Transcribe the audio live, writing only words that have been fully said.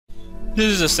This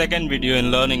is the second video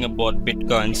in learning about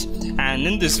Bitcoins, and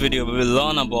in this video we will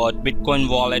learn about Bitcoin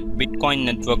wallet, Bitcoin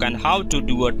network, and how to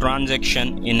do a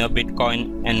transaction in a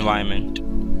Bitcoin environment.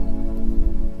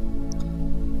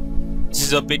 This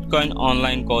is a Bitcoin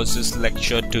online courses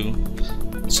lecture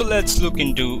 2. So let's look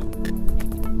into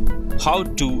how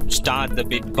to start the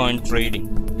Bitcoin trading.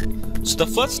 So the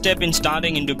first step in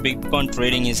starting into Bitcoin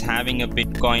trading is having a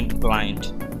Bitcoin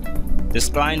client. This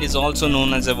client is also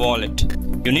known as a wallet.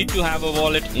 You need to have a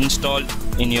wallet installed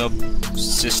in your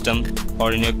system,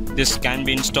 or this can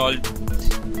be installed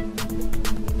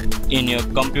in your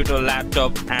computer,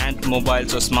 laptop, and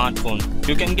mobiles or smartphone.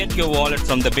 You can get your wallet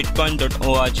from the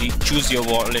bitcoin.org. Choose your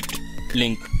wallet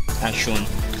link as shown.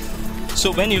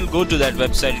 So when you'll go to that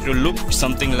website, it will look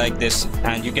something like this,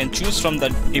 and you can choose from the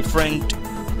different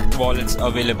wallets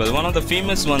available. One of the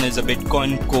famous one is a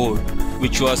Bitcoin Core,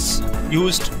 which was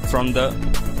used from the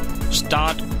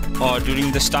start or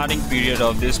during the starting period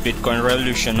of this Bitcoin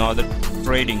revolution or the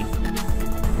trading.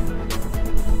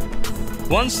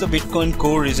 Once the Bitcoin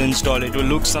Core is installed, it will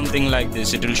look something like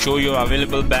this. It will show your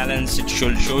available balance, it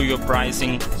should show your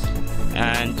pricing,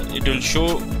 and it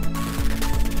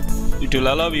will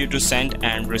allow you to send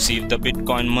and receive the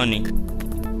Bitcoin money.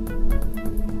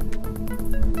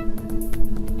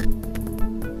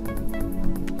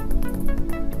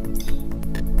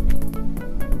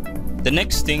 The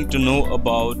next thing to know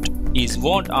about is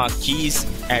what are keys,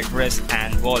 address,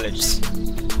 and wallets.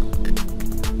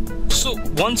 So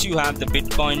once you have the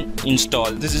Bitcoin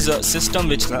installed, this is a system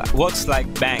which works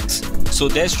like banks. So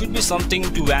there should be something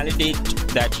to validate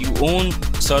that you own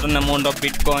certain amount of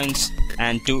Bitcoins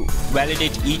and to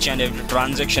validate each and every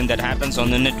transaction that happens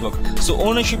on the network. So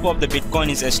ownership of the Bitcoin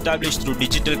is established through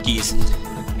digital keys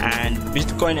and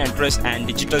Bitcoin address and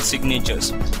digital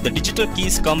signatures. The digital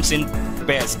keys comes in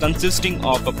pairs consisting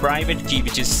of a private key,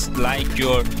 which is like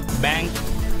your bank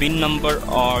PIN number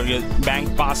or your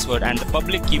bank password, and the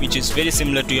public key, which is very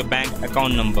similar to your bank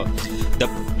account number. The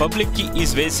public key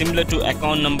is very similar to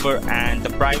account number and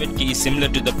the private key is similar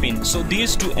to the PIN. So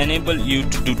these two enable you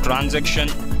to do transaction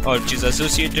or which is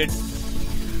associated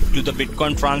to the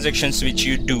Bitcoin transactions which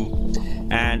you do.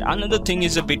 And another thing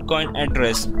is a Bitcoin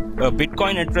address. A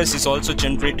Bitcoin address is also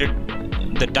generated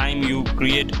the time you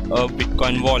create a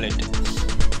Bitcoin wallet.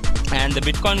 And the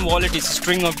Bitcoin wallet is a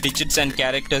string of digits and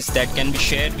characters that can be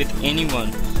shared with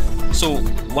anyone. So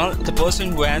the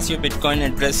person who has your Bitcoin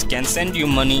address can send you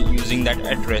money using that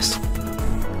address.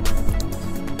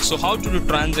 So how to do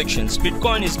transactions?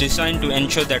 Bitcoin is designed to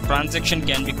ensure that transaction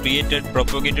can be created,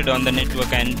 propagated on the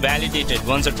network, and validated.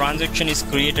 Once a transaction is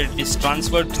created, it is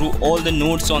transferred through all the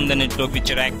nodes on the network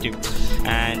which are active,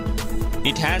 and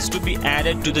it has to be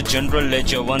added to the general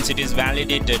ledger once it is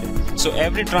validated. So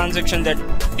every transaction that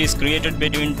is created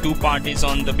between two parties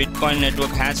on the Bitcoin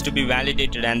network has to be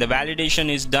validated, and the validation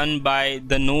is done by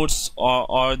the nodes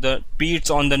or the peers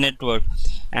on the network.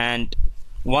 And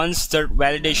once the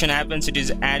validation happens, it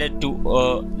is added to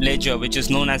a ledger which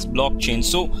is known as blockchain.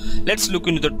 So let's look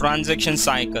into the transaction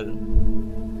cycle.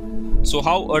 So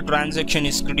how a transaction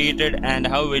is created and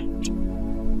how it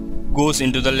goes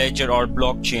into the ledger or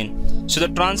blockchain. So the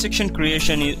transaction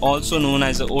creation is also known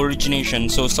as the origination.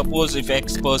 So suppose if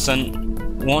X person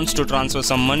wants to transfer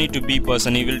some money to B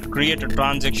person, he will create a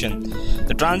transaction.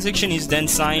 The transaction is then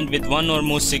signed with one or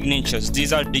more signatures.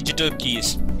 These are digital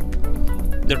keys.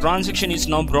 The transaction is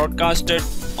now broadcasted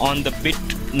on the bit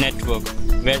network,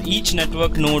 where each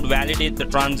network node validates the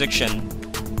transaction,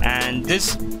 and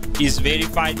this is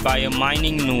verified by a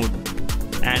mining node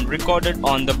and recorded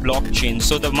on the blockchain.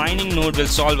 So the mining node will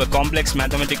solve a complex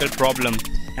mathematical problem,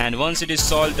 and once it is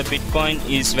solved, the Bitcoin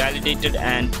is validated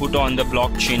and put on the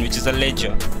blockchain, which is a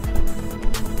ledger.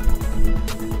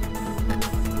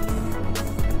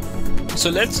 So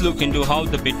let's look into how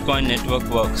the Bitcoin network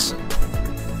works.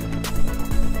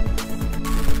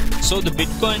 So the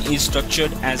Bitcoin is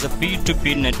structured as a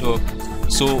peer-to-peer network.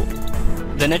 So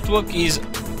the network is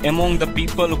among the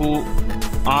people who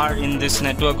are in this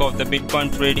network of the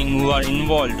Bitcoin trading, who are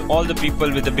involved. All the people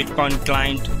with the Bitcoin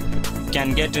client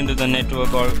can get into the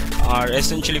network or are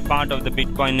essentially part of the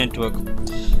Bitcoin network.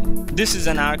 This is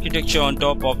an architecture on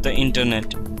top of the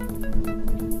internet.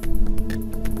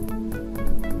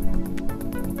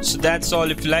 So that's all.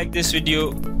 If you like this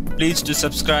video, please do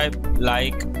subscribe,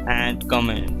 like, and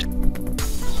comment.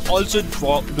 Also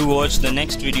do watch the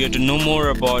next video to know more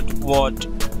about what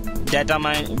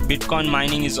Bitcoin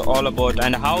mining is all about,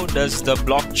 and how does the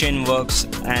blockchain works,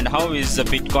 and how is the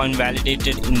Bitcoin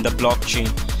validated in the blockchain.